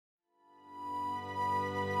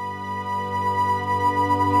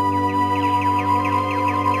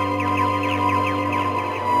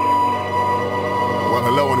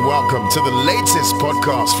to the latest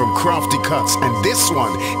podcast from Krafty Kuts, and this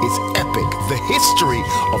one is epic, the history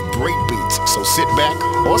of Breakbeat. So sit back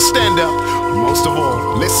or stand up, most of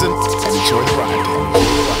all, listen and enjoy the ride.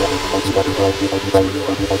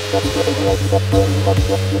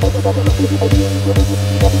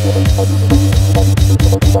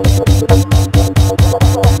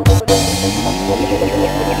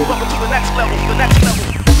 Welcome to the next level, the next level.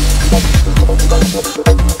 Welcome to the next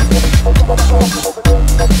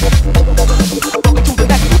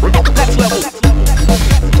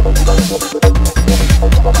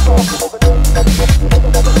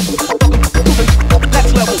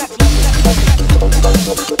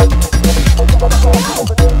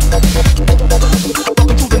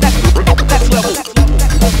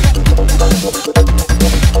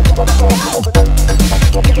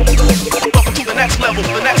level.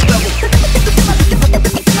 Next level.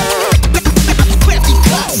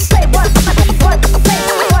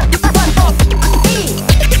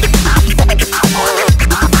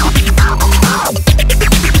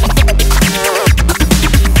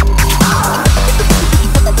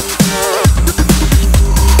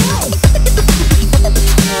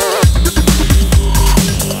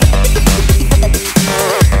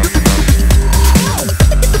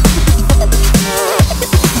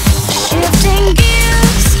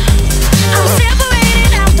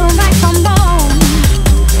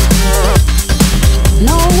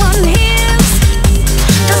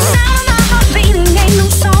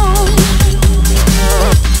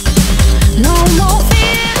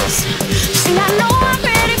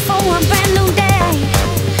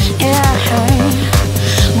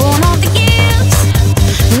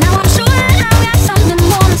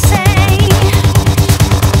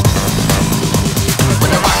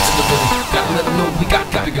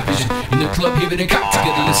 Club, hear it and cop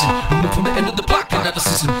together, listen. Moving from the end of the block, another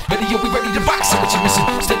system. Ready, yo, we ready to rock, so what you missing?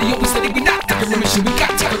 Steady, yo, we steady, we not taking remission. We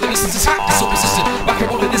got time, the listens is hot, so persistent. Rockin'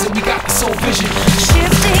 roll it is, and we got the soul vision.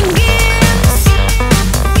 Shifting gears.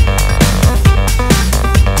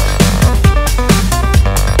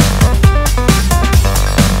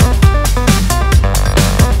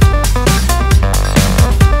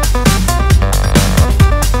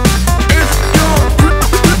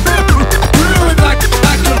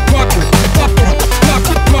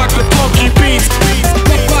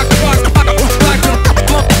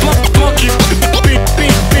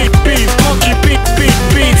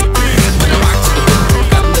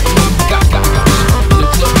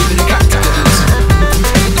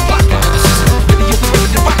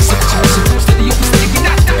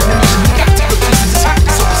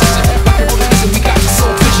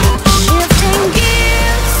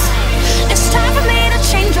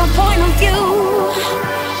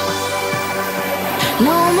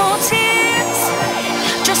 No more tears,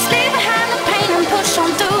 just leave behind the pain and push on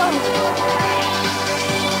through.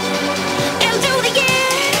 And through the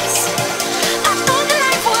years, I thought that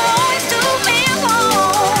life would always do me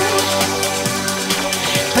wrong.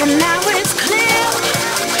 But now it's clear,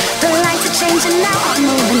 the lights are changing, now I'm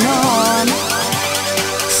moving on.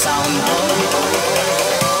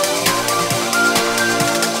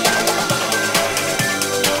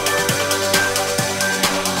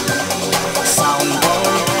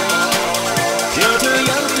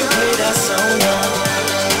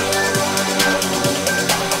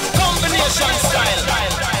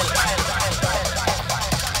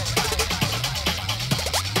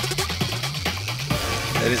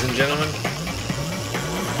 Ladies and gentlemen,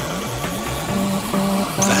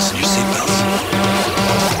 fasten your seatbelts.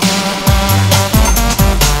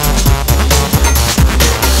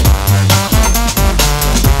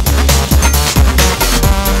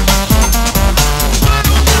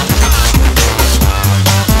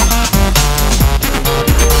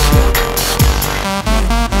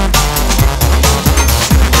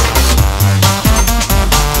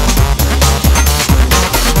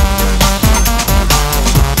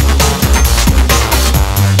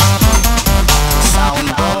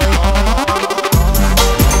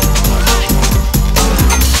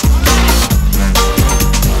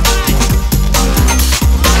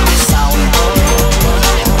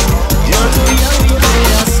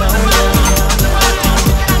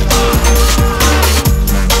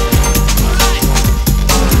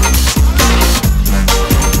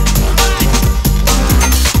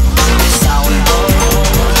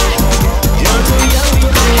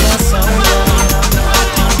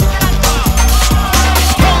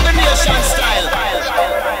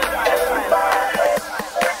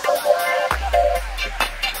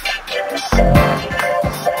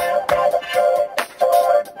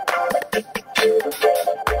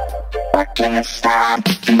 I can't stop.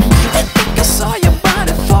 I saw your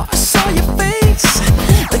body before I saw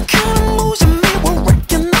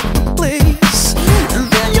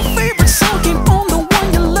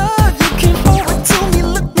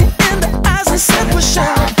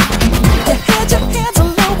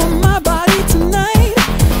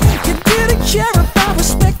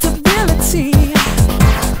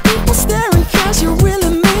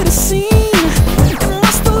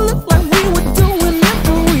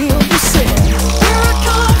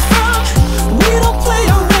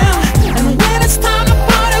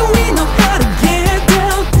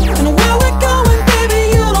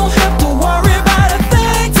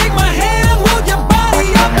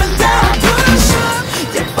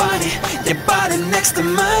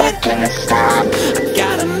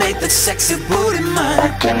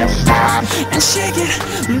and shake it,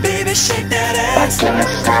 baby, shake that ass.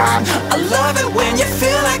 I love it when you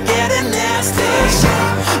feel like getting nasty.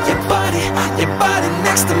 Your body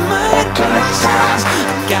next to mine.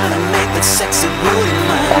 I gotta make that sexy booty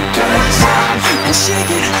mine. And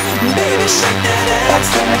shake it, baby, shake that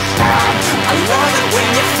ass. I love it when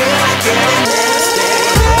you feel like getting nasty.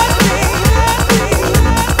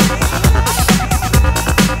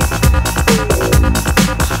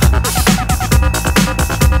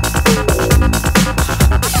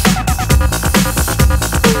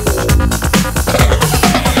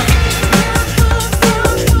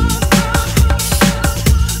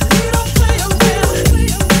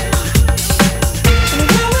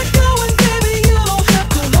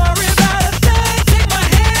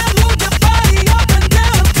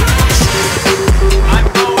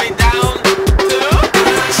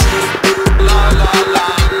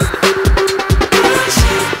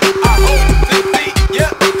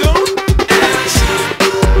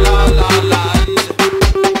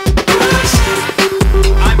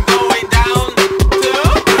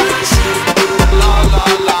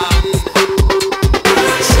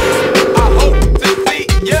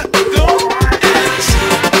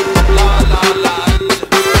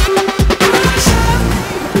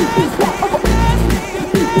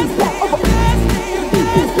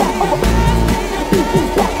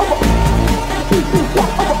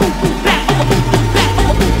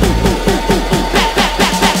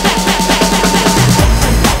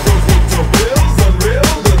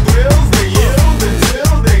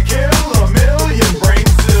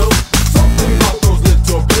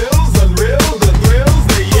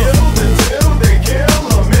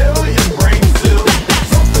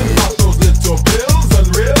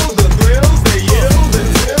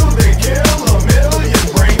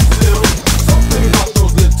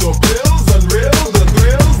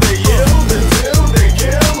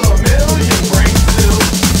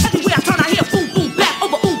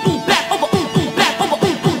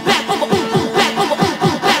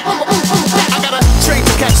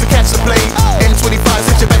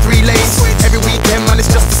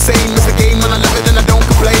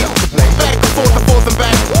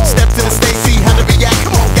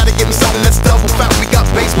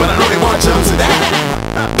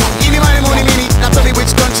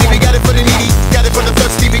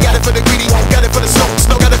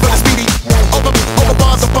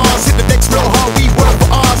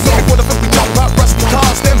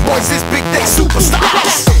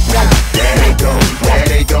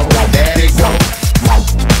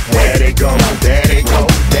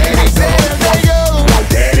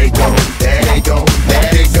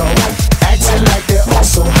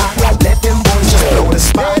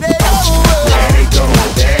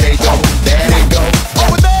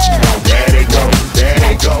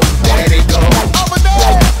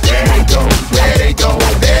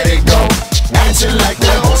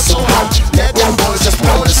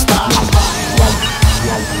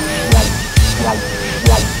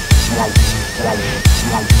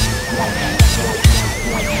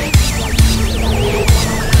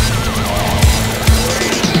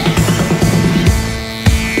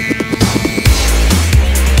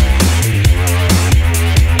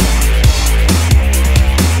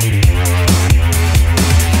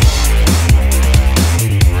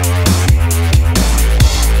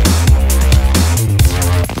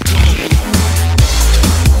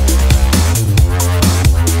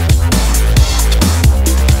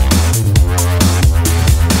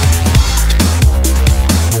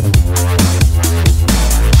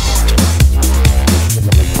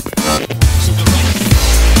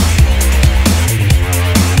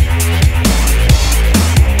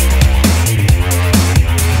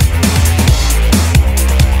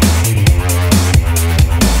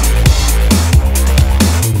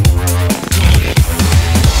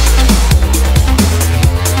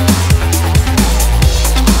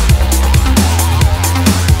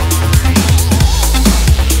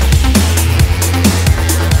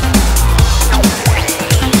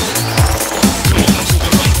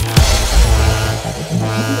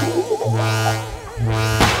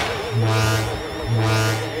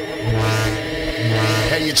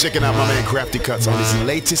 Hey, you're checking out my man Krafty Kuts on his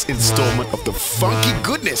latest installment of the funky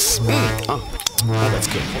goodness. Oh, that's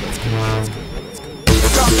good.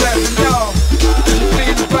 Come let me know. You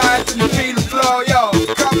feel the vibes and you feel the flow, yo.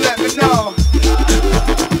 Come let me know.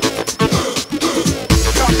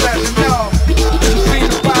 Come let me know. You feel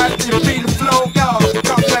the vibes and you feel the flow, yo.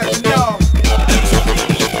 Come let me know.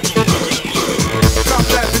 Come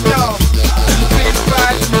let me know. You feel the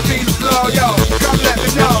vibes and you feel the flow, yo. Come let me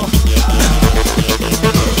know.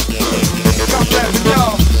 Come let me know.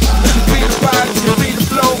 You feel the vibes and you feel the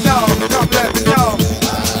flow, yo. Come let me know.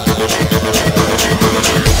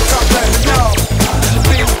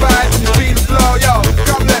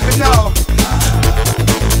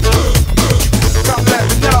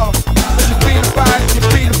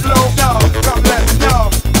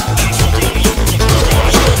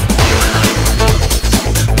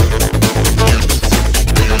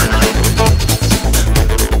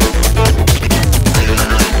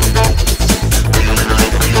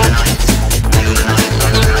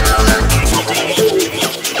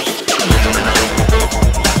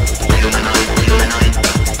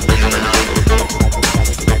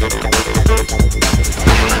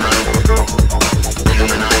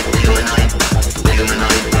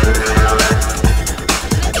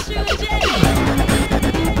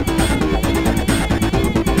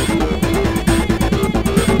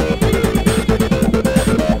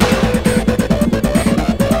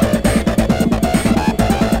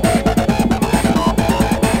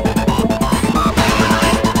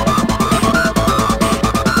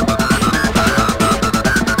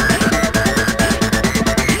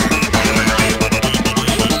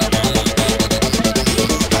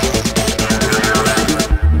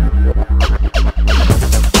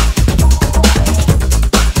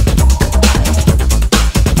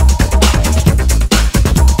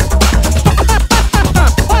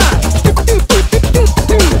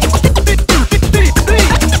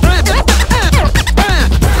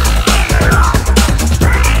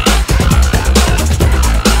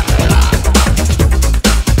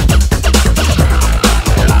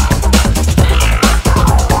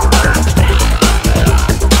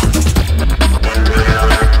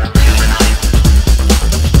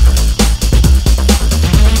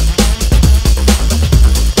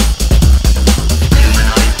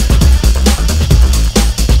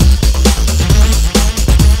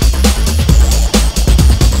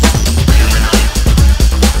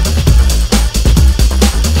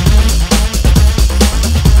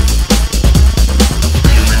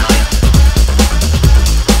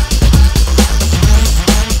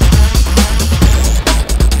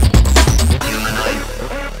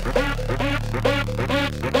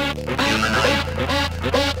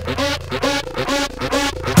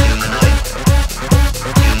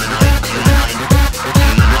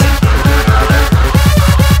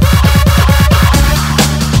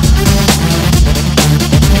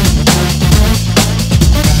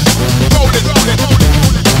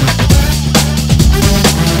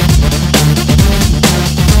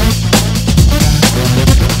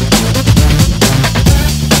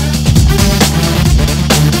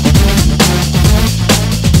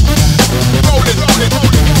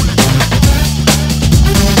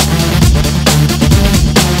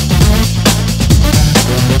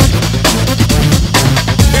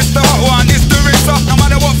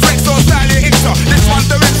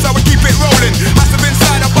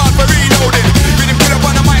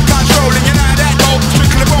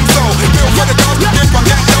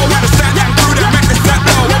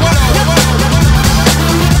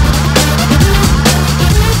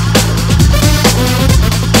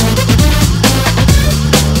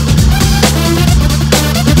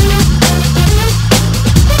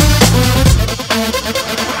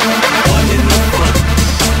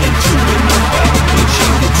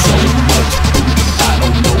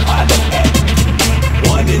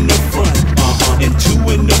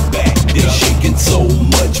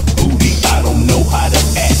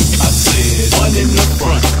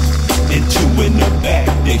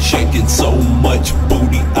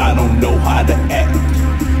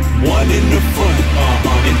 the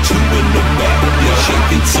front and two in the back. You're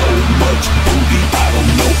shaking so much booty, I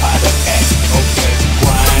don't know how to act. Okay,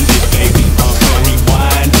 grind it, baby.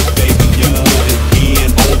 Rewind it, baby. You put it in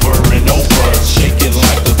over and over. Shake it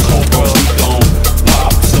like a cobra. We gon'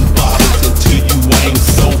 pop some bottles until you ain't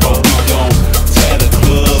sober. We gon' tear the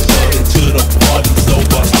club up until the party's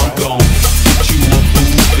over. I'm gon' get you a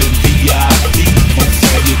booth in VIP.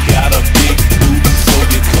 Okay, you got a big booty, so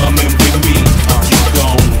you're coming with me. You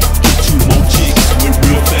gon' get 2 more chicks with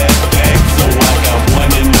real fast bags. So I got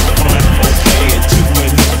one in the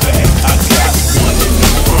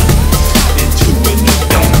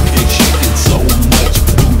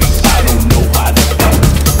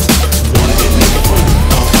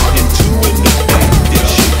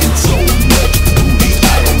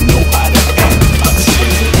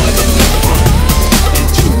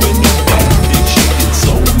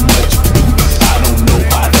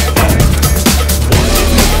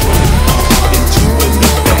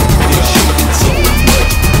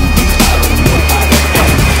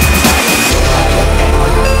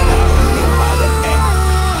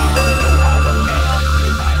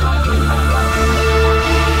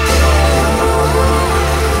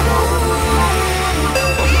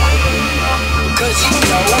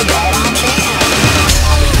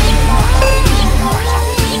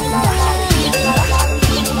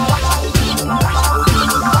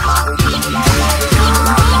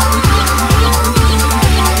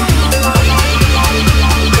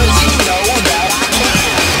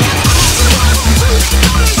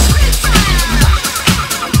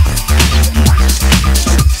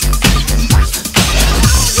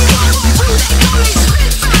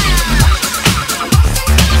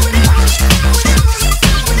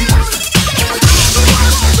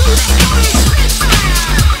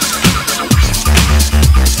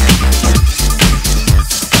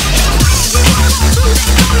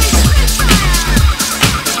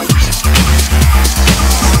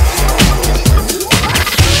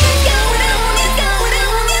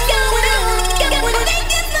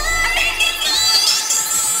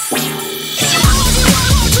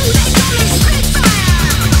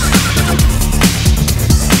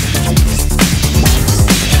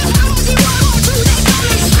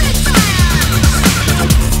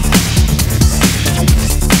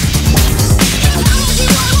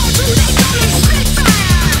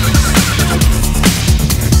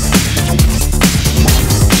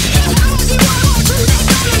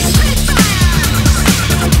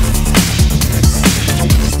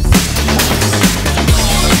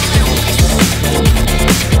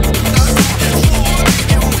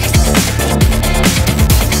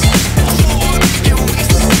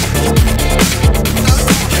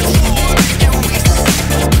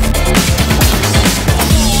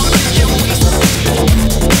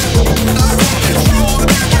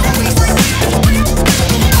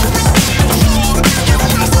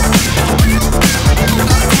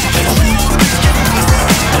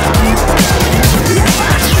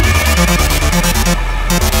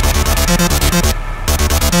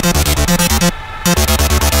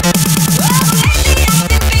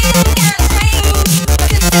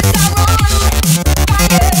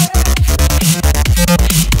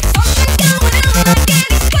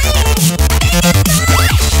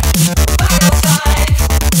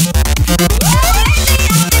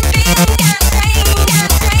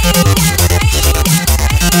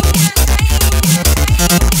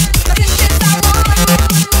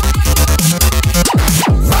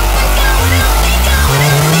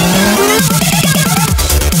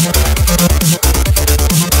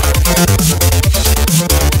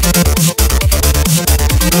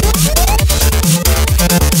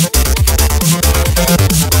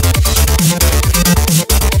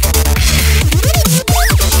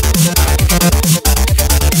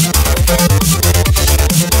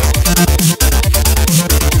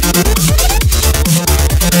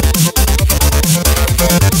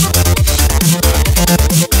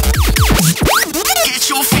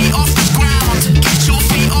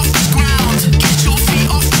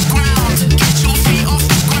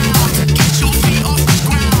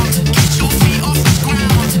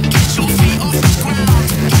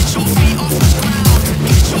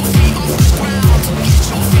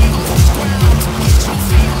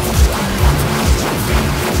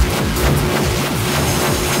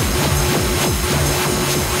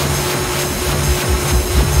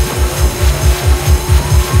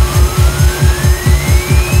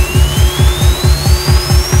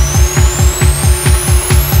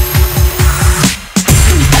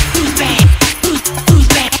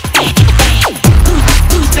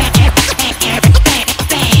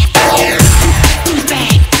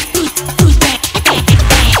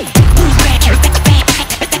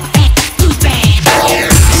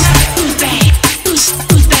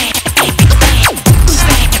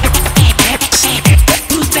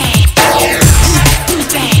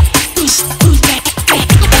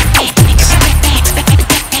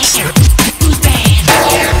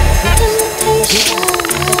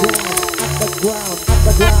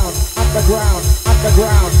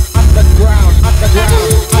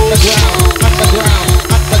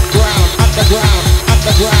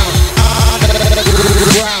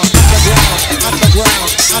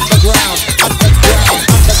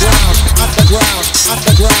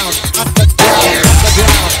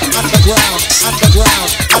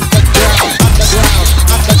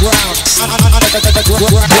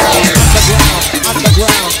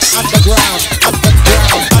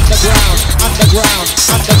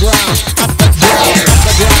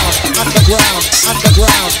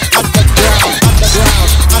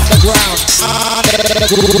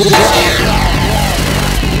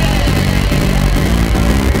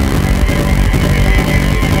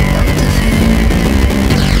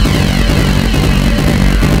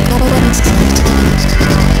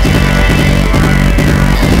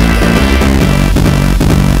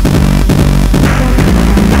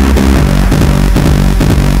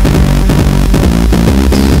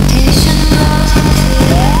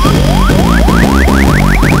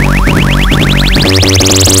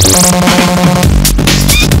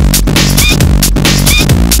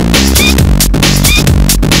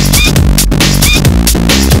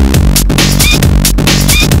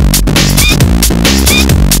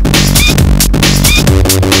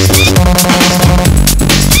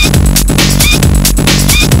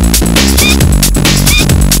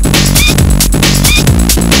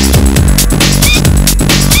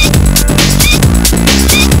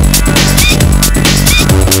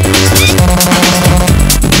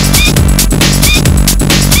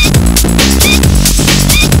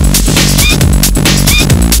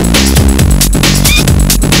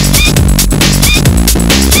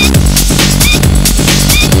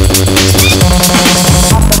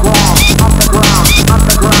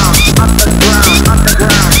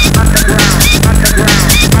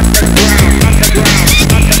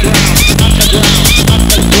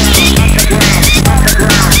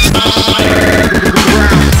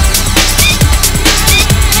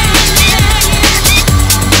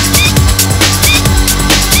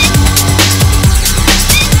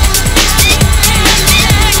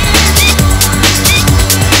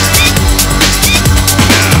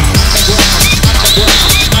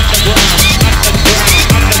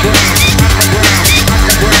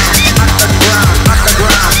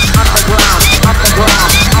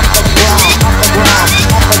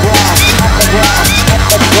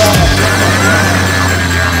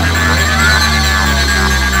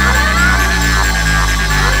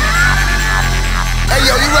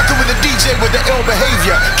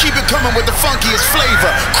Keep it coming with the funkiest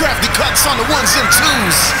flavor. Krafty Kuts on the ones and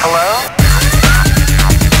twos. Hello?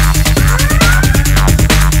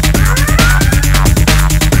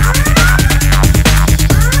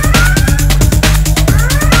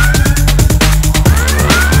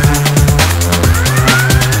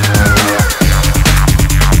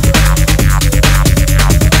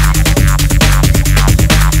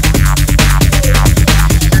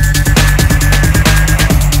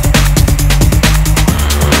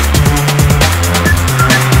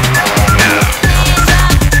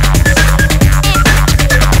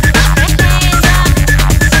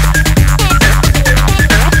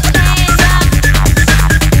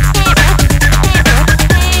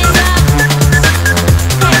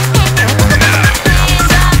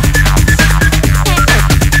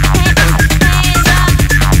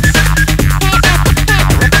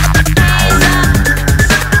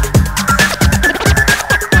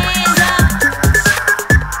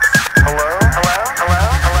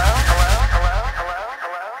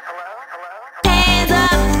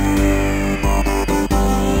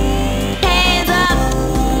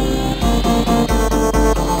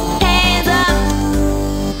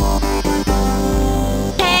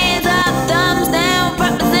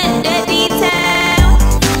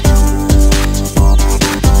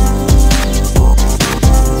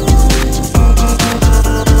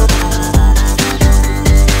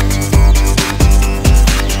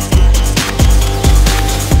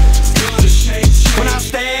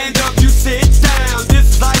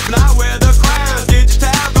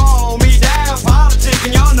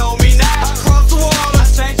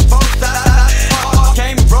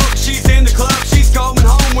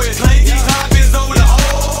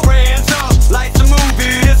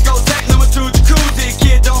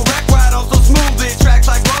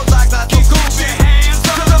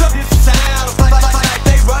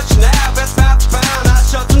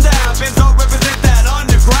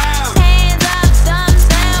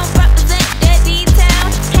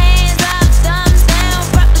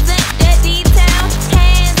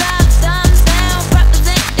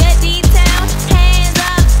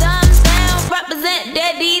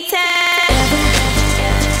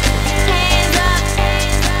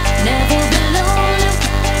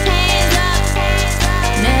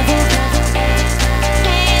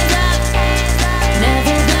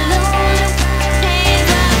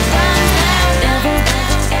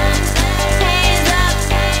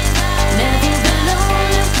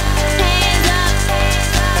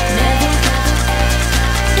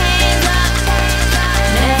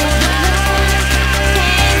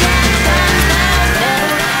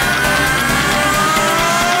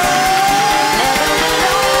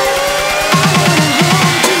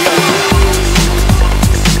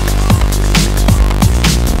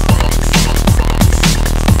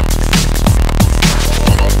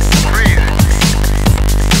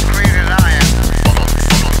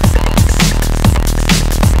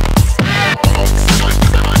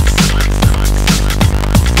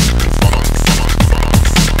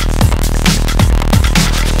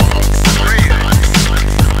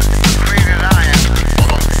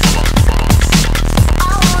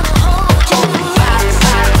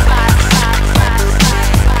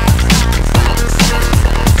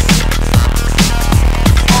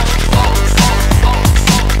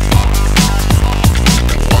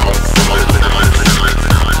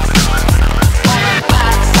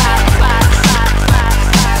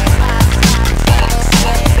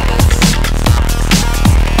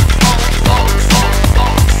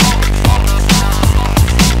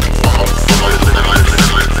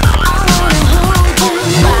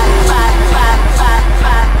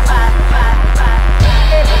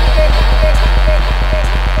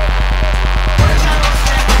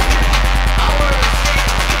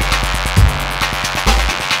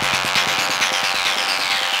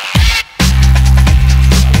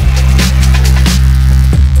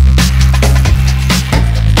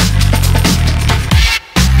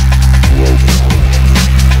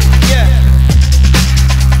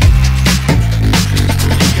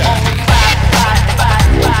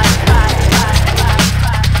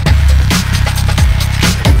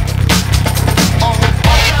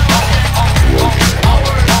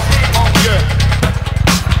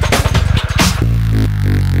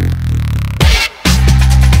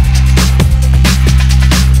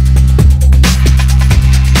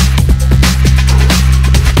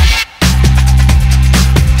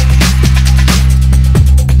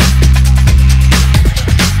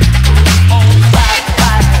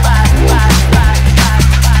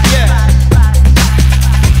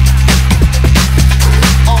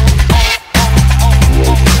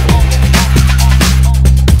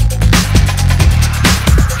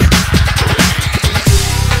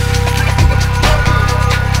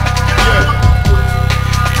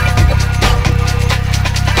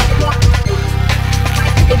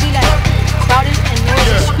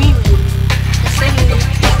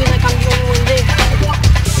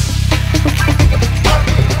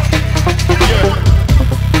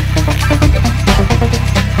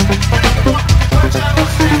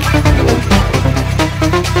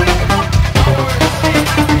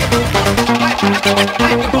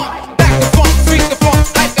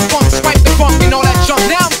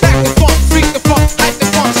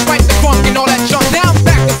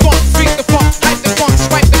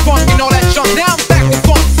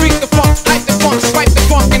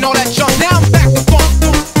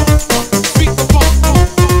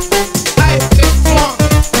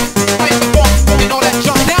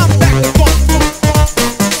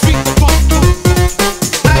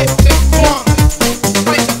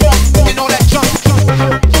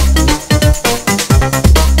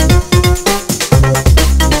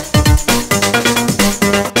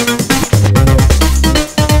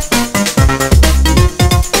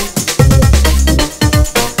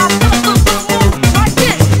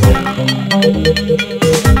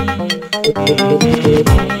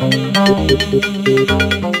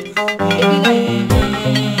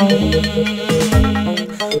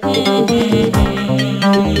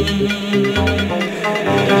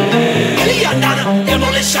 $1,000,000,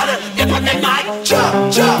 demolition, they put them mic,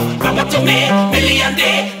 jump, jump. Come up to me,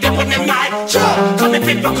 $1,000,000, they put them mic, jump. Come and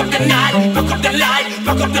pick, back up the night, back up the light,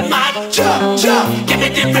 back up the mic, jump, jump. Give me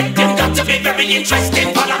the rhythm, got to be very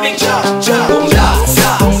interesting. Follow me, jump, jump, jump,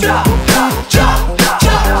 jump, jump, jump,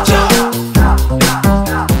 jump, jump.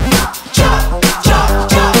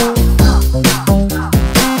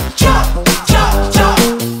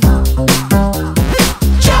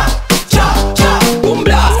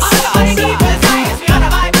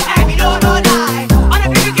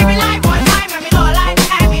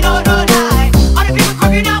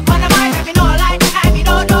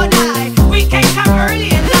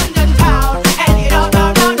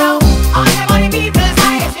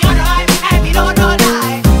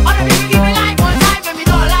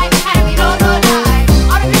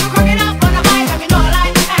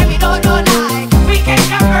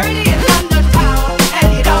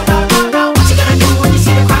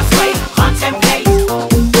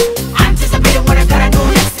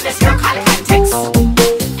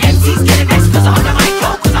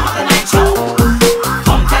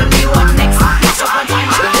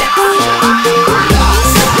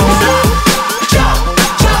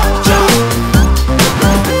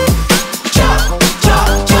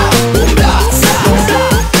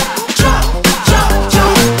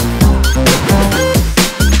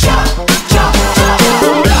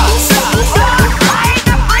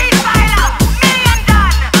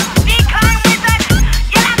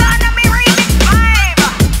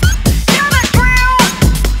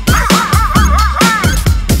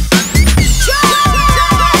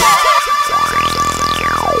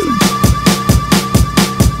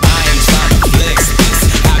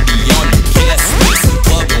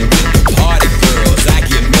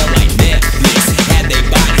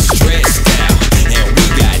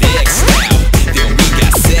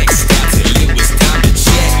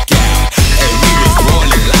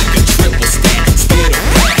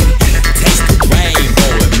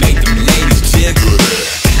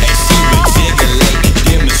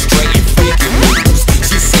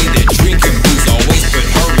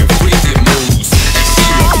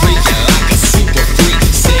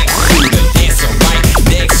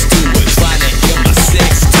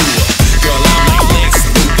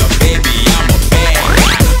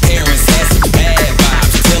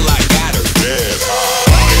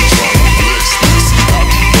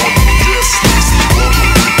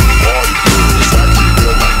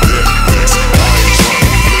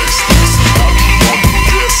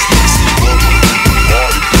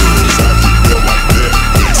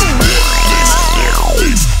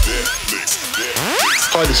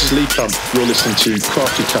 You're listening to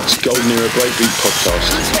Krafty Kuts Golden Era Breakbeat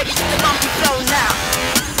podcast. Who's ready for the bumpy flow now?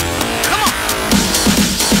 Come on!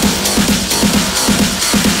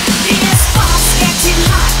 This boss getting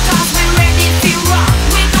hot, 'cause we're ready to rock.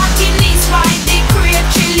 We got the knees by the crib,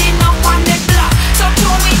 chilling up on the block. So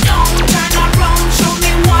throw me down, turn around, show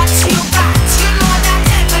me what you got. You know that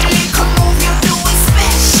every little move you do is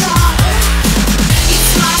special.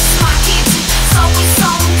 It's my smack it, so we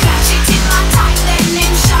sound clash it in my tight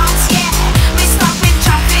denim shots, yeah. We stop in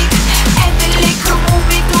traffic, every little move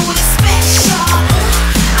we do is special.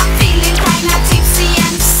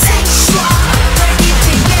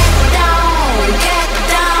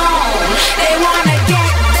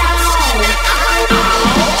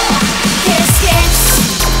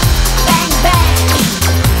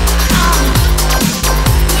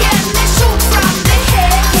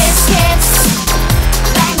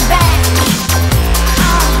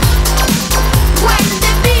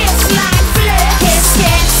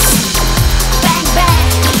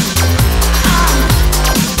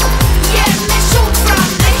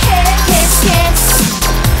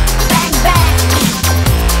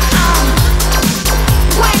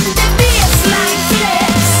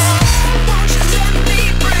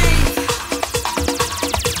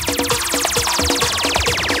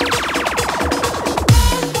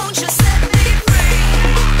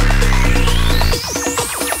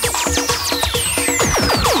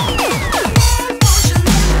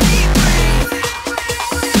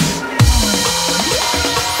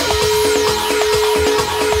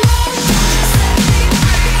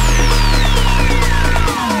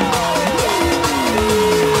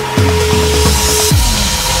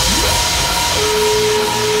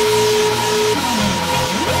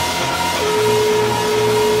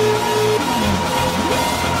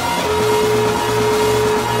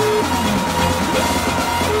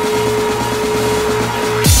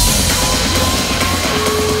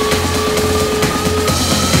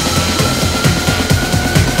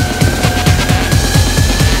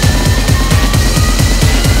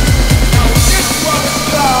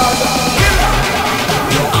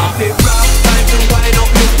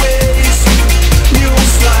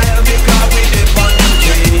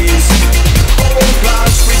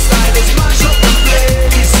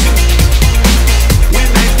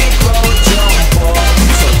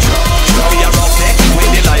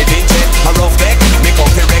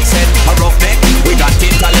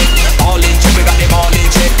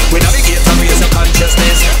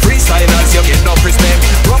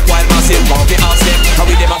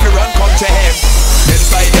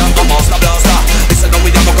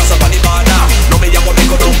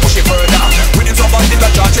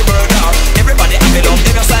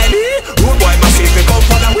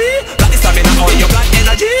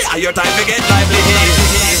 your time to get lively.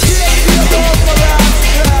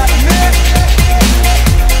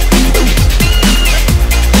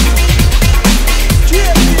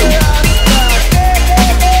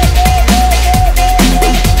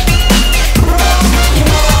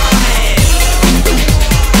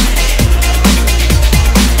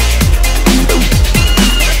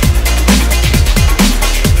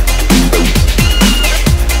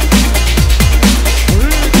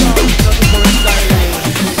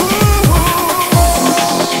 Ooh,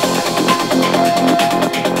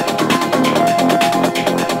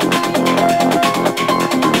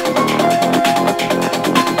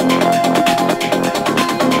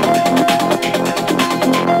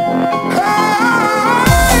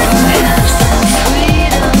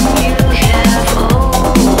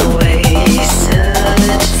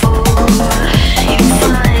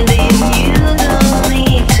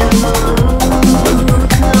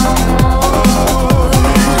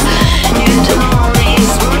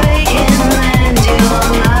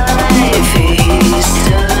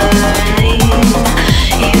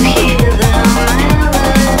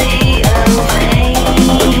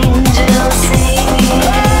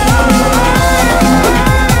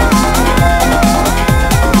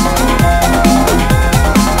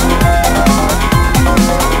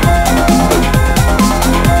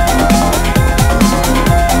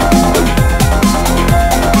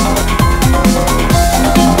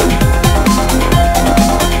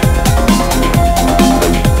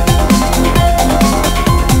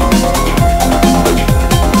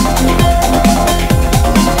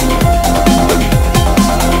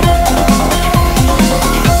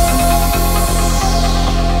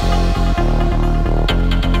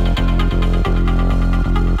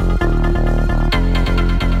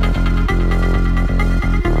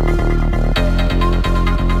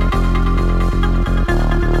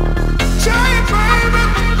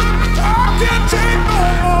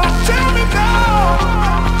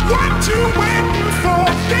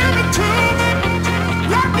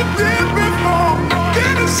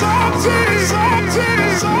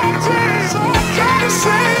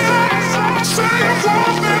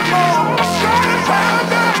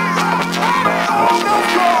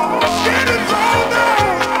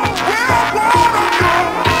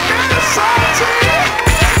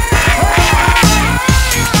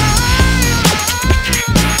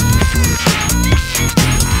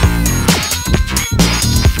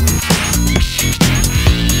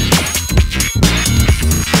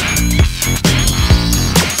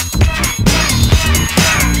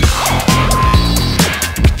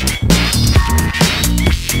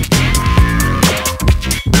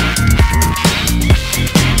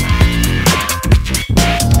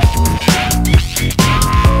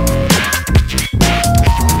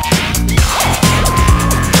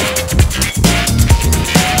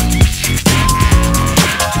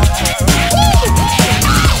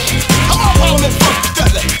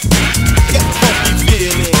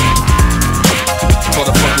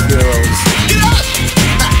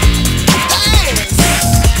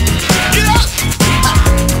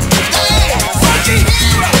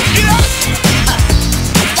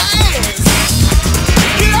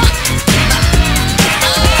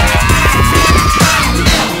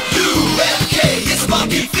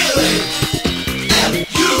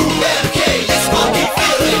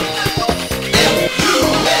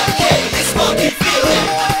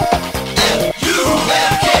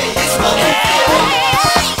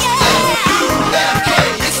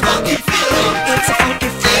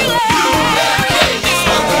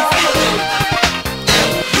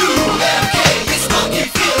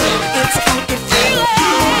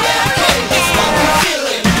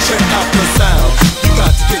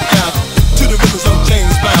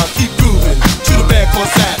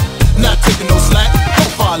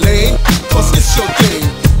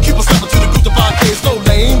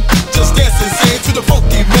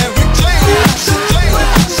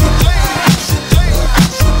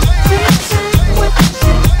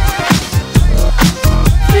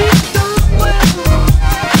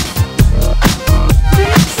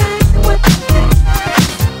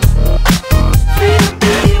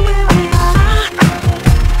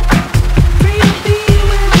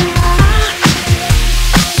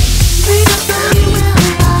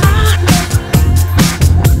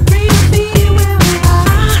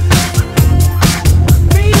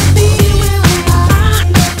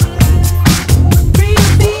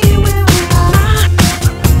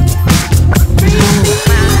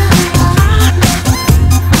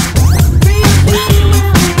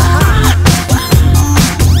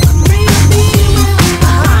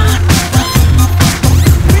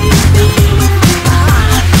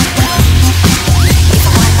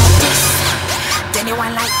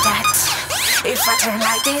 want like that. If I turn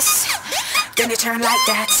like this, then you turn like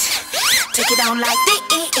that. Take it down like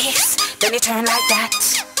this, then you turn like that.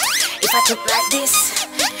 If I juke like this,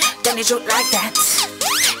 then you juke like that.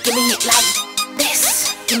 Give me it like this,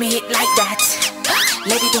 give me it like that.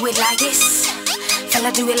 Lady, do it like this, fella,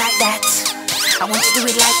 do it like that. I want you to do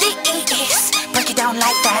it like this, break it down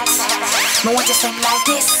like that. I want you to sing like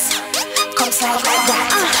this, come slide like that.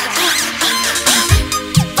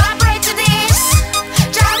 Vibrate to this,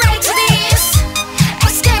 gyrate to this,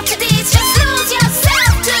 escape to this, just lose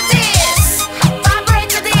yourself to this. Vibrate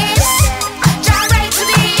to this, gyrate to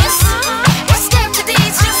this, escape to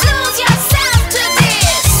this, just lose yourself to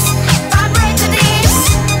this. Vibrate to this,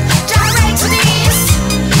 gyrate to this,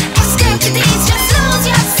 escape to this, just lose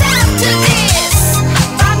yourself to this.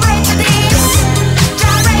 Vibrate to this,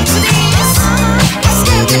 gyrate to this,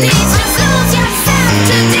 escape to this, just lose yourself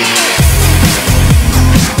to this.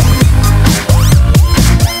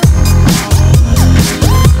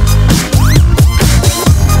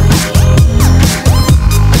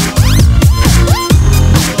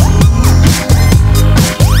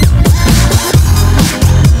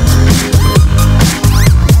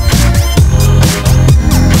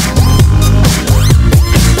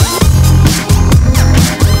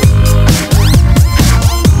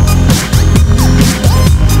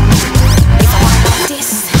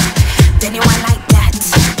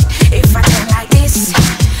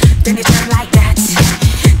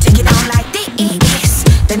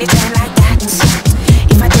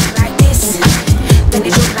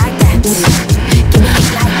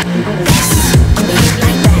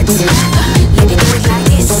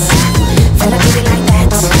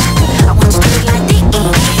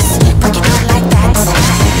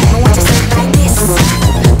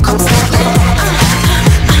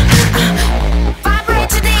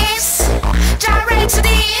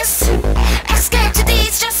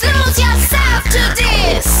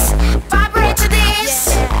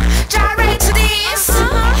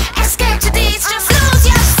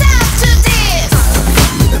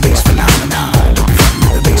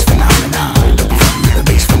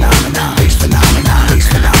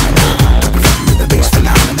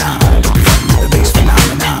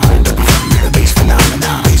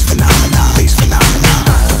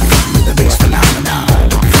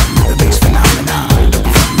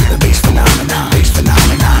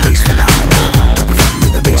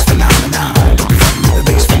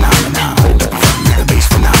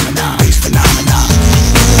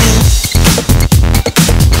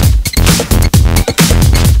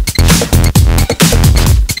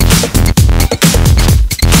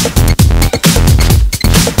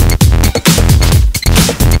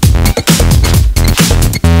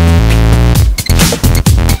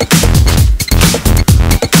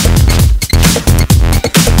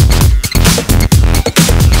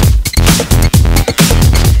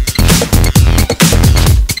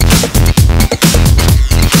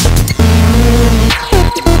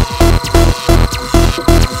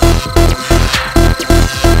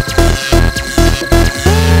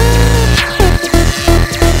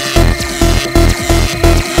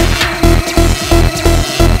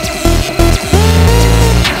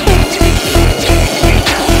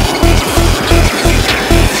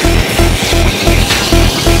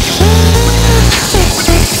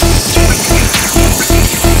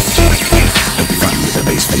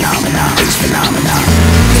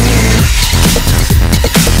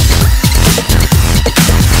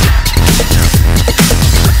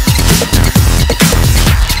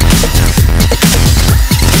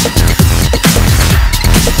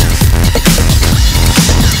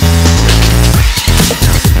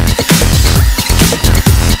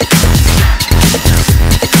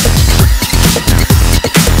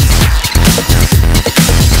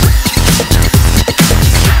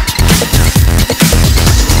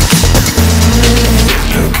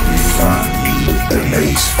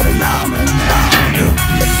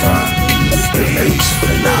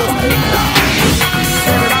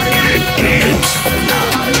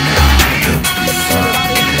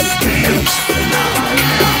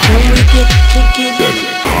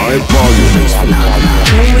 high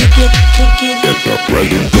volume at the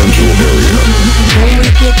residential area.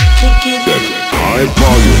 That's high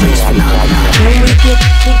volume at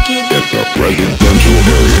the residential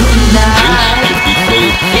area.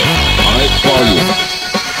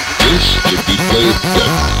 This should be played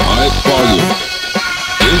at high volume.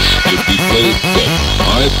 This should be played at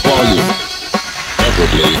high volume.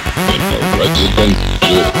 Preferably in the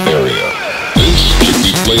residential area. This should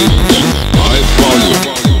be played at high volume.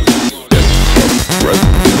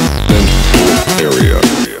 Residential area.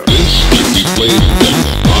 This should be played at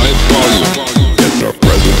high volume at the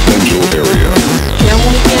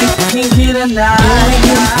High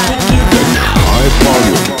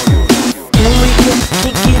volume. In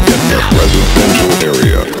the residential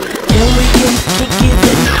area.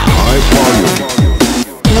 High volume.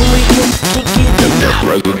 In the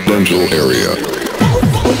residential area.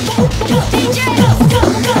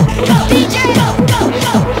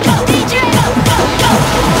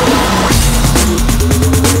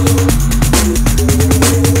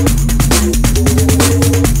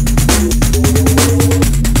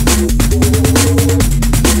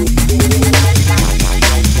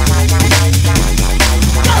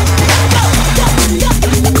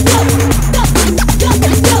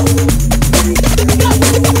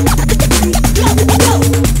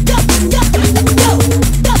 Go.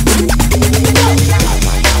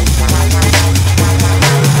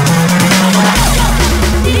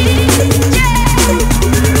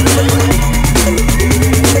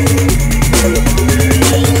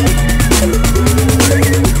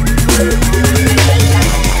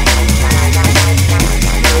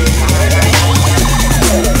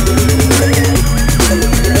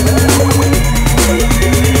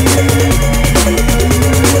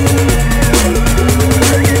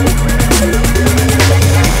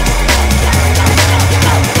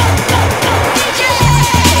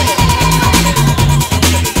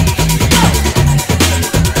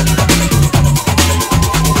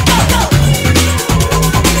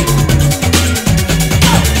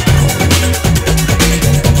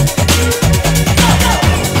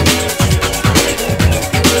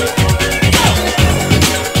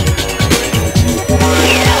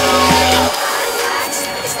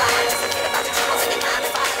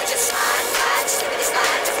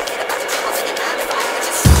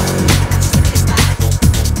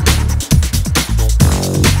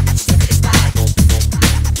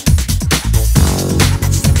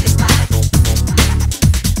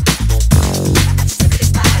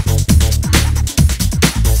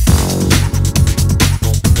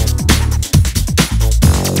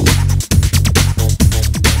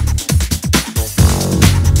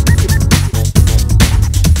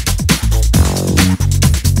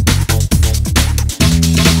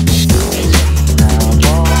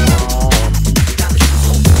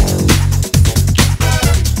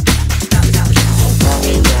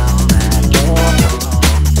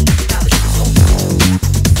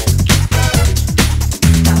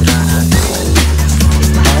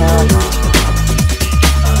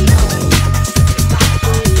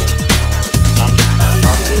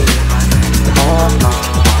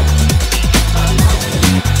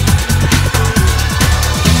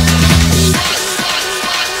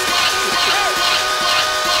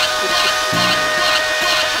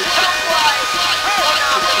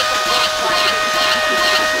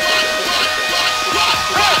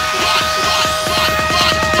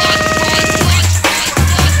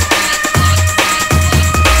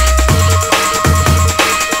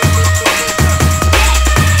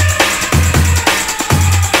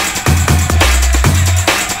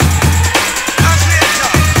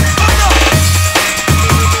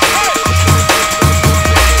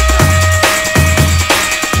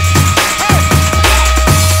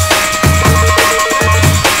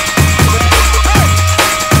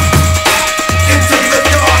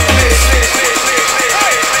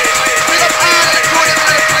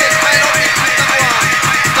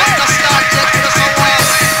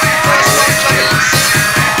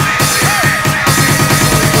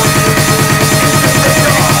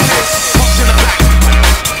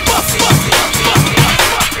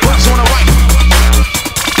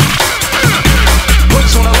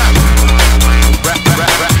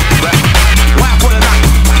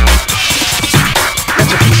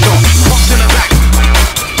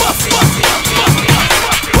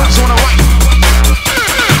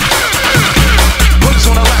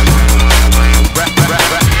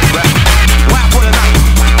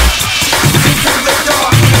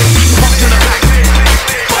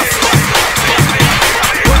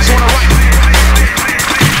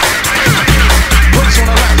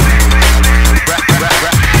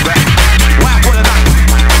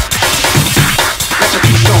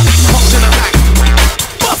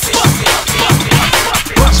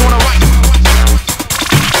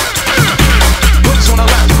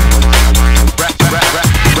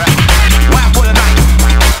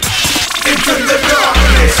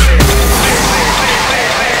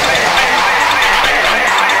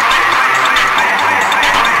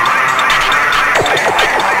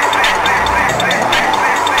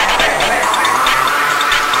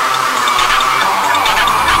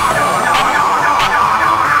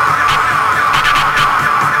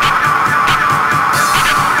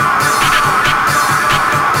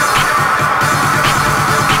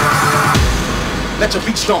 let your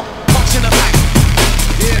beat stomp. Punks in the back,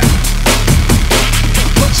 yeah.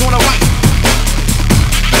 Hooks on the right,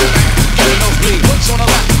 nosebleed. Hooks on the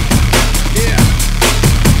left, yeah.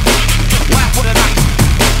 Laugh for the night,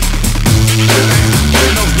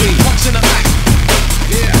 nosebleed. Punks in the back,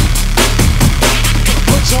 yeah.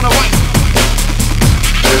 Hooks on the right,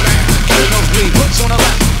 nosebleed. Hooks on the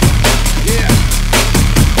left, yeah.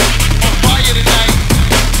 On fire tonight,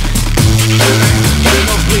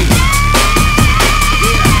 nosebleed.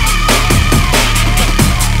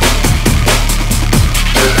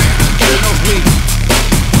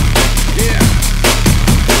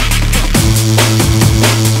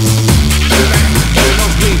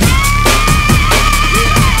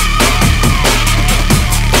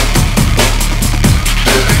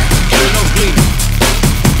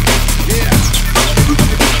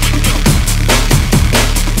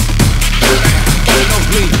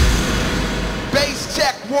 Bass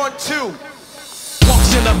check 1, 2.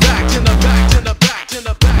 Walks in the back, in the back, in the back, in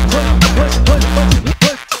the back.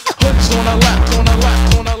 Hooks on the left, on the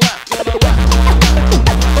left, on the left, on the left.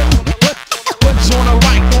 Hooks on the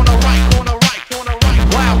right, on the right, on the right, on the right.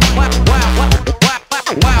 Wow, wow, wow, wow,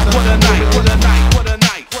 wow. What a night, what a night, what a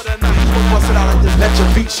night, what a night. Bust it out like this, let your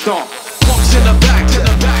beat stomp. Walks in the back, in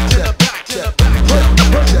the back, in the back, in the back.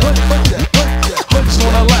 Hooks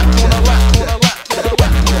on the left, on the left, on the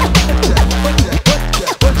left.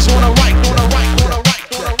 Hooks on the right, on the right, on the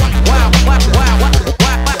right, on the right. Wow, wow, wow,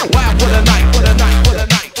 wow, wow. What a night, what a night, what a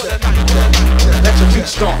night, what a night. Let your beat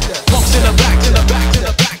stomp. Punks in the back, in the back, in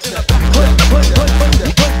the back, in the back.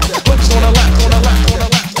 Hooks on the left, on the left, on the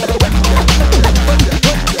left, on the right.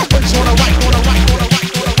 Hooks on the right, on the right, on the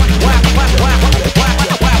right, on the right. Wow, wow, wow, wow,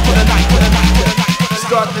 wow. What a night, what a night, what a night.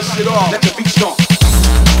 Start this shit off. Let your beat stomp.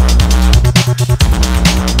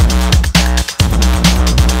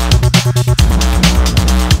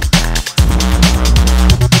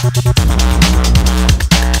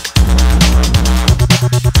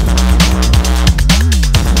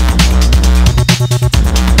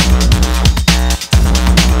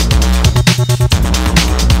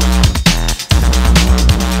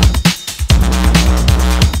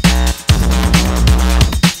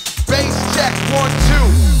 Bass check 1, 2.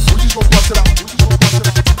 We just gon' bust it out.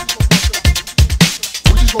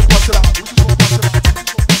 We just gon' bust it out.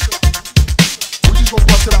 We just gon'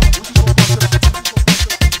 bust it out.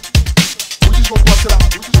 We just gon' bust it out.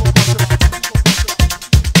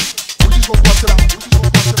 We just gon' bust it out.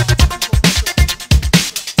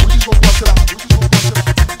 We just gon' bust it out.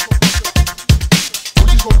 We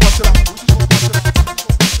just gon' bust it out.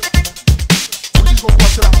 We just gon'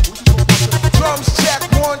 bust it out. Drums check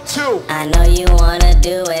 1, 2. I know you wanna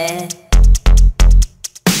do it.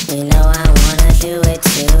 You know I wanna do it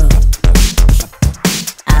too.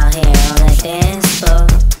 Out here on the dance floor,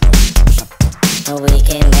 we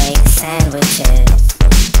can make sandwiches.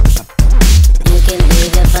 You can be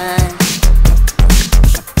the bun,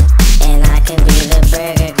 and I can be the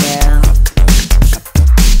burger girl.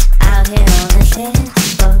 Out here on the dance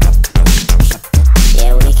floor,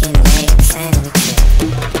 yeah, we can make sandwiches.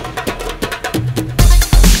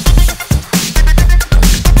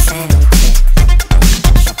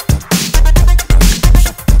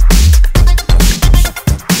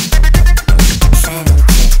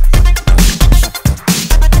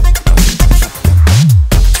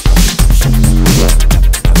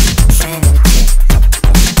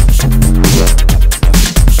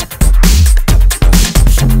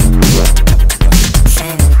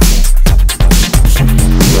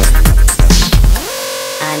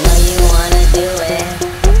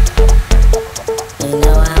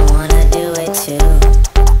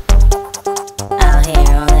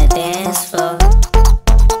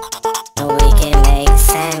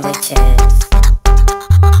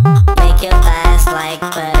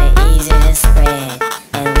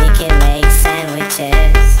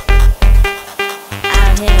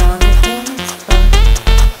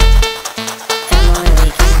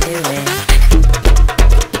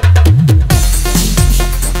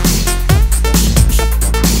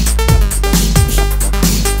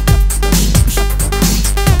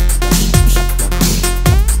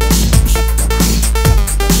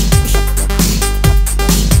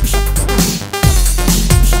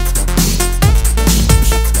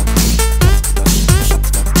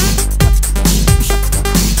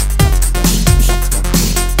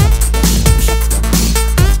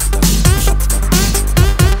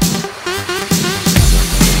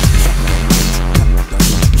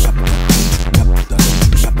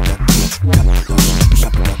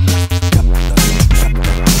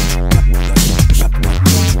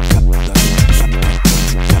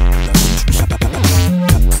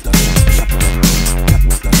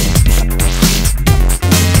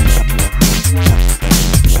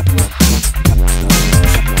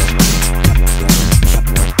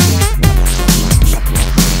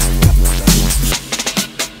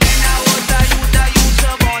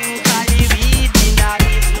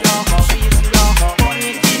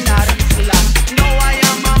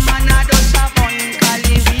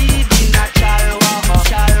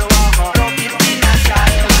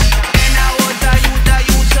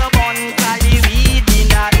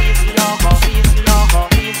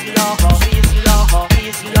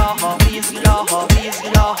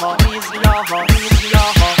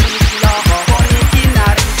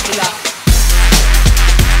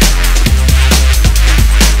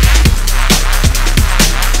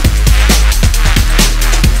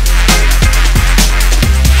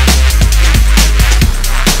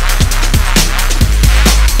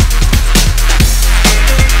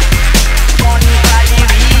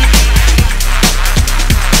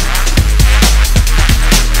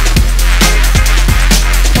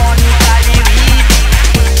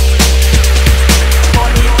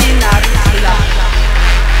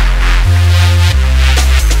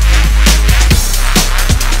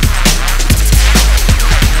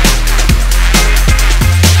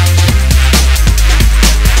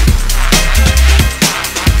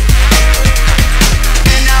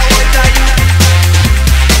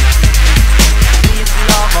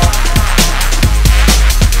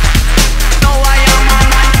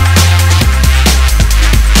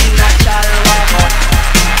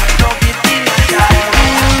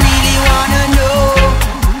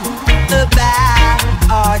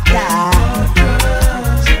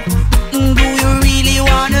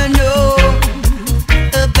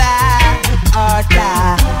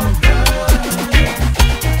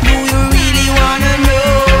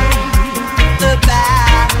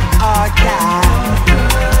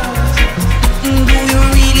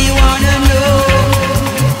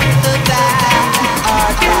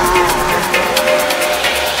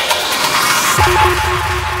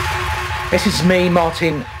 This is me,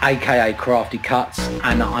 Martin, aka Krafty Kuts,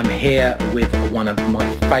 and I'm here with one of my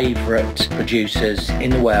favourite producers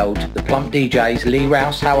in the world, the Plump DJs, Lee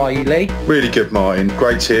Rouse. How are you, Lee? Really good, Martin.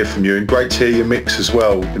 Great to hear from you, and great to hear your mix as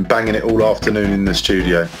well. Been banging it all afternoon in the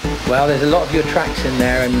studio. Well, there's a lot of your tracks in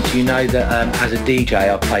there, and you know that as a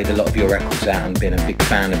DJ I've played a lot of your records out and been a big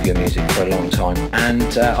fan of your music for a long time.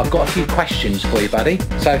 And I've got a few questions for you, buddy.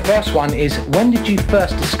 So first one is, when did you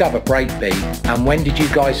first discover Breakbeat, and when did you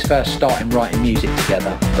guys first start writing music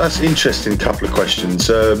together? That's an interesting couple of questions.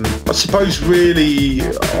 I suppose really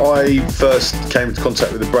I first came into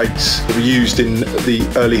contact with the breaks that were used in the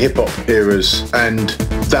early hip-hop eras, and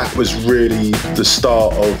that was really the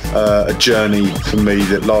start of a journey for me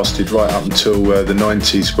that lasted right up until the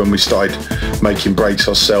 90s, when we started making breaks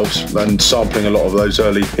ourselves and sampling a lot of those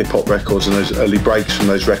early hip-hop records and those early breaks from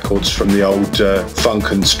those records from the old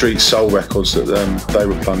funk and street soul records that they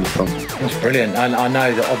were plundered from. That's brilliant, and I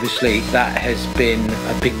know that obviously that has been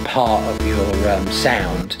a big part of your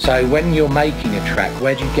sound. So when you're making a track,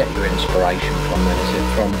 where do you get your inspiration from then? Is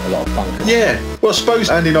it from a lot of funk? Yeah, well I suppose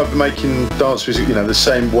Andy and I have been making dance music, you know, the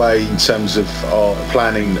same way in terms of our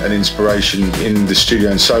planning and inspiration in the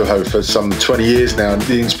studio in Soho for some 20 years now, and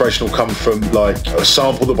the inspiration will come from like a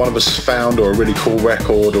sample that one of us has found, or a really cool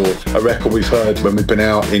record, or a record we've heard when we've been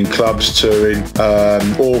out in clubs touring,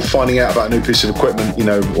 or finding out about a new piece of equipment, you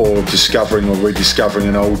know, or discovering or rediscovering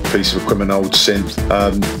an old piece of equipment, old synth.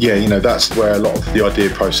 Yeah, you know, that's where a lot of the idea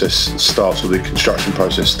process starts, or the construction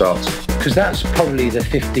process starts. Because that's probably the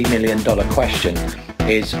 $50 million question,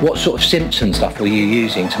 is what sort of synths and stuff were you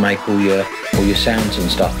using to make all your sounds and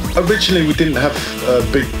stuff? Originally we didn't have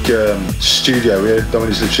a big studio. We had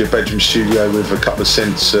literally a bedroom studio with a couple of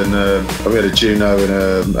synths, and we had a Juno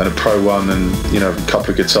and a Pro One, and you know, a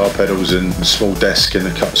couple of guitar pedals and a small desk and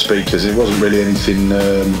a couple of speakers. It wasn't really anything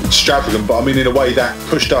extravagant, but I mean, in a way that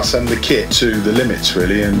pushed us and the kit to the limits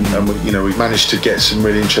really, and we, you know, we managed to get some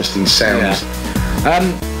really interesting sounds.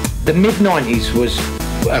 Yeah. The mid-90s was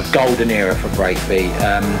a golden era for Breakbeat.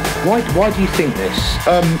 Why do you think this?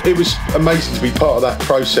 It was amazing to be part of that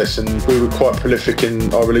process, and we were quite prolific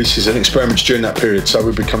in our releases and experiments during that period, so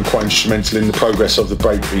we've become quite instrumental in the progress of the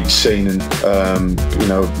breakbeat scene, and you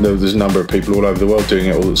know, there's a number of people all over the world doing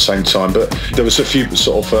it all at the same time, but there was a few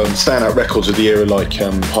sort of standout records of the era, like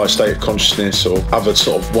High State of Consciousness, or other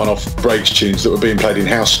sort of one-off breaks tunes that were being played in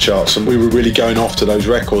house charts, and we were really going after those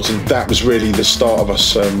records, and that was really the start of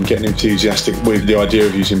us getting enthusiastic with the idea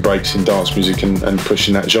of using breaks in dance music and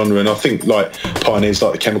pushing that genre. And I think like pioneers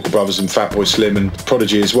like the Chemical Brothers and Fatboy Slim and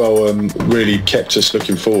Prodigy as well really kept us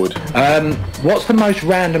looking forward. What's the most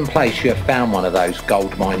random place you have found one of those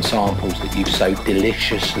goldmine samples that you've so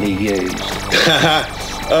deliciously used?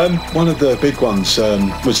 One of the big ones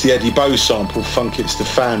was the Eddie Bow sample, Funk It's the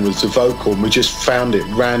Fan, was the vocal, and we just found it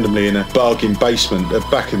randomly in a bargain basement.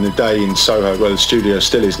 Back in the day in Soho, where the studio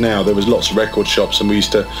still is now, there was lots of record shops, and we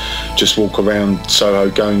used to just walk around Soho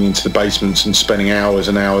going into the basements and spending hours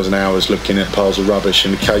and hours and hours looking at piles of rubbish,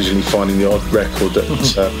 and occasionally finding the odd record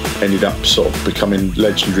that ended up sort of becoming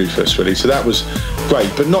legendary for us really. So that was great,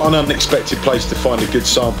 but not an unexpected place to find a good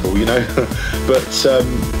sample, you know. But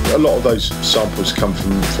a lot of those samples come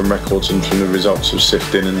from records and from the results of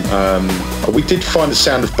sifting, and we did find the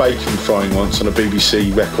sound of bacon frying once on a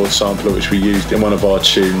BBC record sampler which we used in one of our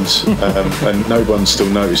tunes, and no one still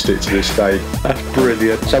noticed it to this day. That's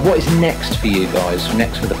brilliant. So what is next for you guys,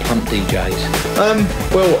 next for the Plump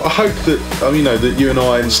DJs? Well, I hope that you know, that you and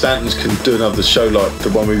I and Stanton's can do another show like the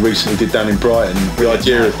one we recently did down in Brighton. The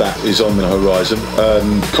idea of that is on the horizon.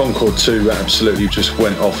 Concord 2 absolutely just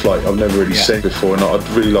went off like I've never really seen before, and I'd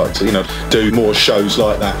really like to, you know, do more shows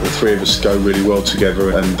like that. The three of us go really well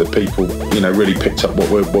together, and the people, you know, really picked up what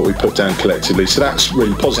we put down collectively. So that's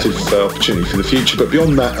really positive opportunity for the future. But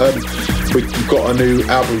beyond that, we've got a new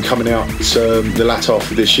album coming out the latter half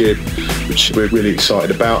of this year, which we're really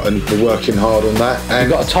excited about, and we're working hard on that. And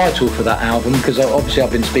you've got a title for that album, because obviously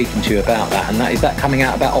I've been speaking to you about that, and is that coming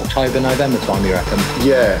out about October, November time, you reckon?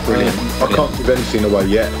 Yeah, brilliant. I can't give anything away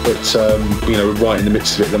yet, but you know, we're right in the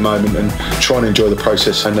midst of it at the moment and trying to enjoy the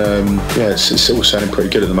process, and yeah, it's all sounding pretty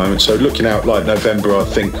good at the moment. So looking out like November, I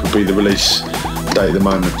think, would be the release date at the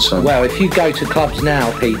moment. So well, if you go to clubs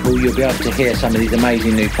now, people, you'll be able to hear some of these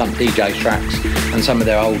amazing new Plump DJ tracks and some of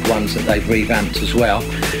their old ones that they've revamped as well.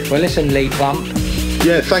 Well, listen, Lee Plump.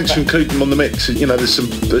 Yeah, thanks for including them on the mix. You know, there's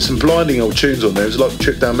some blinding old tunes on there. It's like a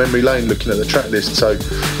trip down memory lane looking at the track list. So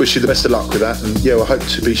wish you the best of luck with that. And yeah, I hope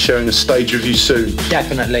to be sharing a stage with you soon.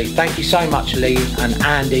 Definitely. Thank you so much, Lee and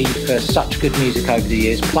Andy, for such good music over the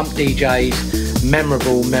years. Plump DJs,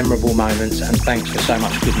 memorable moments, and thanks for so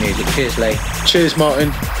much good music. Cheers, Lee. Cheers,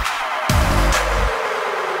 Martin.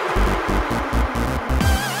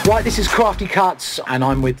 Right, this is Krafty Kuts, and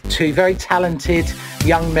I'm with two very talented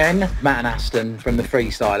young men, Matt and Aston from the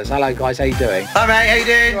Freestylers. Hello guys, how you doing? Hi mate, how you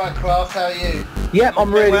doing? Right, Kraft, how are you? Yep,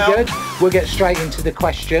 I'm really good. We'll get straight into the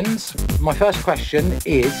questions. My first question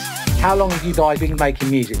is, how long have you guys been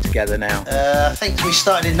making music together now? I think we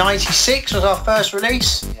started in '96 was our first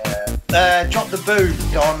release. Yeah. Dropped the Boot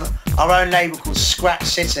on our own label called Scratch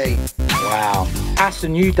City. Wow.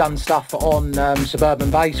 Aston, you done stuff on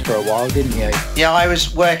Suburban Bass for a while, didn't you? Yeah, I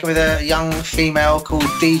was working with a young female called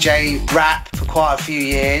DJ Rap for quite a few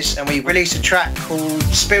years, and we released a track called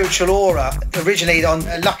Spiritual Aura, originally on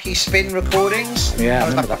Lucky Spin Recordings. Yeah, it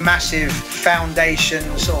was like a massive foundation,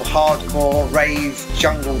 sort of hardcore rave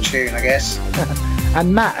jungle tune, I guess.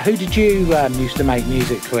 And Matt, who did you used to make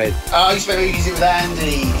music with? I used to make music with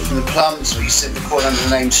Andy from the Plumps. We used to record under the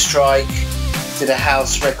name Strike. Did a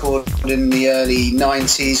house record in the early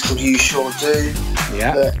 90s called You Sure Do.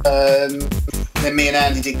 Yeah. But, then me and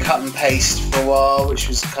Andy did Cut and Paste for a while, which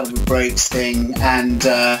was kind of a breaks thing. And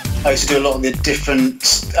I used to do a lot of the different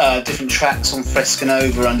tracks on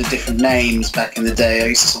Frescanova under different names back in the day. I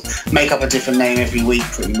used to make up a different name every week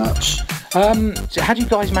pretty much. So how do you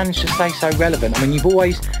guys manage to stay so relevant? I mean, you've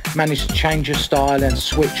always managed to change your style and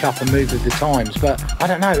switch up and move with the times, but I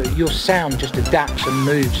don't know, your sound just adapts and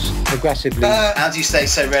moves progressively. How do you stay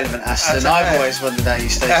so relevant, Aston? I've always wondered how you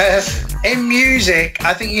stay so in music,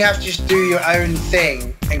 I think you have to just do your own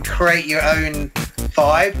thing and create your own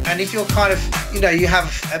vibe. And if you're kind of, you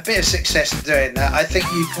have a bit of success in doing that, I think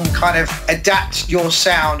you can kind of adapt your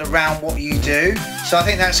sound around what you do. So I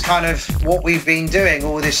think that's kind of what we've been doing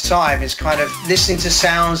all this time, is kind of listening to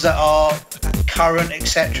sounds that are current,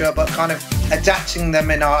 etc., but kind of adapting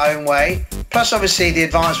them in our own way. Plus, obviously, the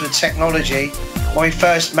advancement of technology. When we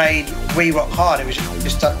first made We Rock Hard, it was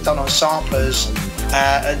just done on samplers,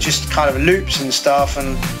 and just kind of loops and stuff,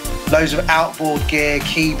 and loads of outboard gear,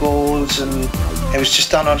 keyboards, and it was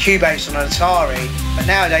just done on Cubase on an Atari. But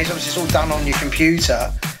nowadays, obviously, it's all done on your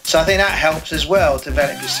computer. So I think that helps as well,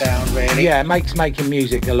 develop your sound, really. Yeah, it makes making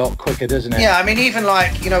music a lot quicker, doesn't it? Yeah, I mean, even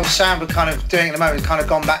like, sound we're kind of doing at the moment, we've kind of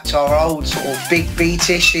gone back to our old sort of big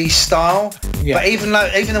beatishy style. Yeah. But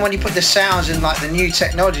even when you put the sounds in like the new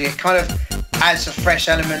technology, it kind of adds a fresh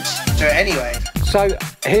element to it anyway. So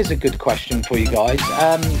here's a good question for you guys.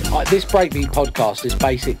 This Breakbeat podcast is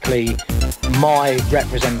basically my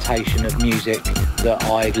representation of music that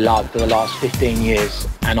I loved for the last 15 years,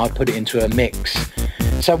 and I put it into a mix.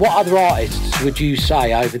 So what other artists would you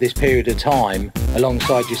say over this period of time,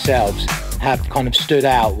 alongside yourselves, have kind of stood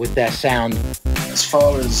out with their sound? As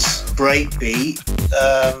far as Breakbeat,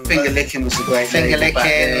 Finger Licking was a great Finger label back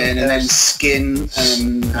then, and then Skin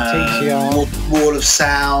and Wall of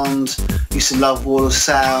Sound. Used to love Wall of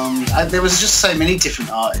Sound. There was just so many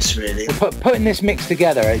different artists, really. Well, putting this mix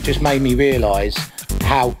together, it just made me realise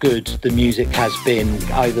how good the music has been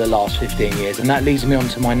over the last 15 years, and that leads me on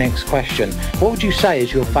to my next question. What would you say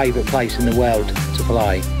is your favourite place in the world to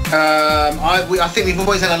play? I think we've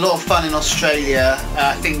always had a lot of fun in Australia.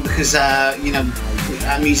 I think because our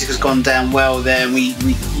music has gone down well there, and we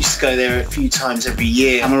used to go there a few times every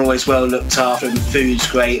year, and we're always well looked after, and the food's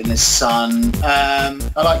great and there's sun. I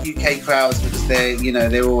like UK crowds because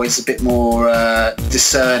they're always a bit more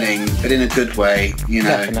discerning, but in a good way.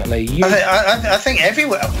 Definitely. I think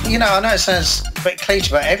everywhere. I know it sounds a bit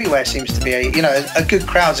cliche, but everywhere seems to be a good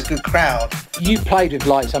crowd's a good crowd. You played with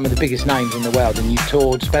like some of the biggest names in the world, and you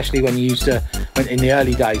toured, especially when you in the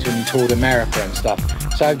early days when you toured America and stuff.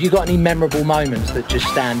 So have you got any memorable moments that just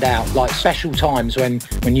stand out, like special times when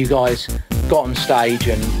you guys got on stage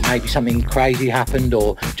and maybe something crazy happened,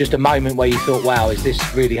 or just a moment where you thought, wow, is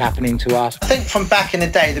this really happening to us? I think from back in the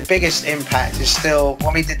day, the biggest impact is still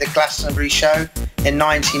when we did the Glastonbury show in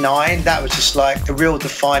 '99. That was just like a real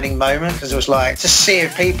defining moment, because it was like just a sea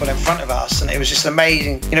of people in front of us, and it was just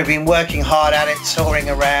amazing. Been working hard at it, touring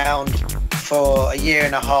around for a year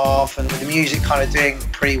and a half, and with the music kind of doing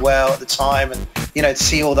pretty well at the time, and to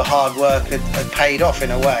see all the hard work had paid off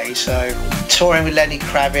in a way. So touring with Lenny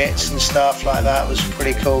Kravitz and stuff like that was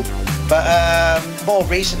pretty cool. But more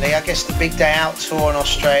recently, I guess the Big Day Out tour in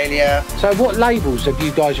Australia. So what labels have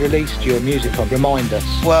you guys released your music on? Remind us.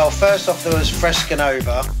 Well, first off, there was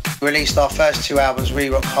Frescanova. We released our first two albums, We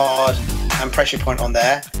Rock Hard and Pressure Point, on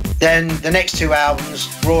there. Then the next two albums,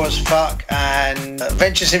 Raw as Fuck and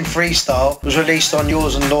Ventures in Freestyle, was released on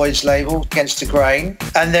yours and Lloyd's label, Against the Grain.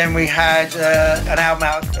 And then we had an album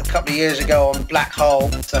out a couple of years ago on Black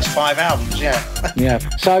Hole. So that's 5 albums, yeah. Yeah.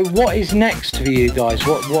 So what is next for you guys?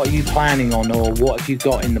 What are you planning on, or what have you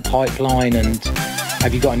got in the pipeline? And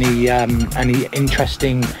have you got any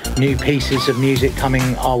interesting new pieces of music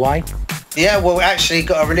coming our way? Yeah, well, we actually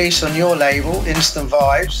got a release on your label, Instant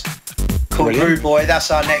Vibes, called Rude Boy. That's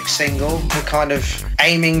our next single. We're kind of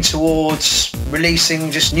aiming towards releasing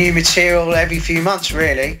just new material every few months,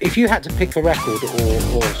 really. If you had to pick a record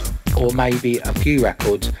or maybe a few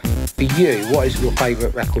records, for you, what is your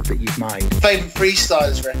favourite record that you've made? Favourite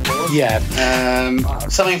freestyles record? Yeah.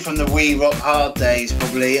 Something from the We Rock Hard days,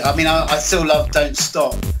 probably. I mean, I still love Don't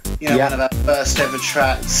Stop. You know, one of our first ever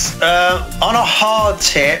tracks. On a hard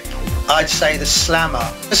tip, I'd say the Slammer.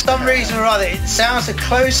 For some reason or other, it sounds the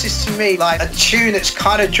closest to me like a tune that's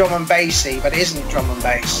kind of drum and bassy, but isn't drum and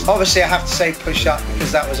bass. Obviously, I have to say Push Up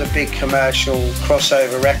because that was a big commercial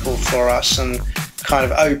crossover record for us and kind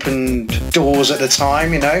of opened doors at the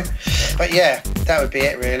time, you know. But yeah, that would be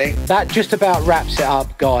it, really. That just about wraps it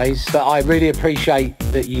up, guys. But I really appreciate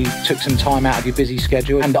that you took some time out of your busy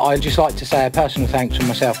schedule. And I'd just like to say a personal thanks from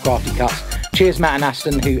myself, Krafty Kuts. Cheers, Matt and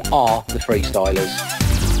Aston, who are the freestylers.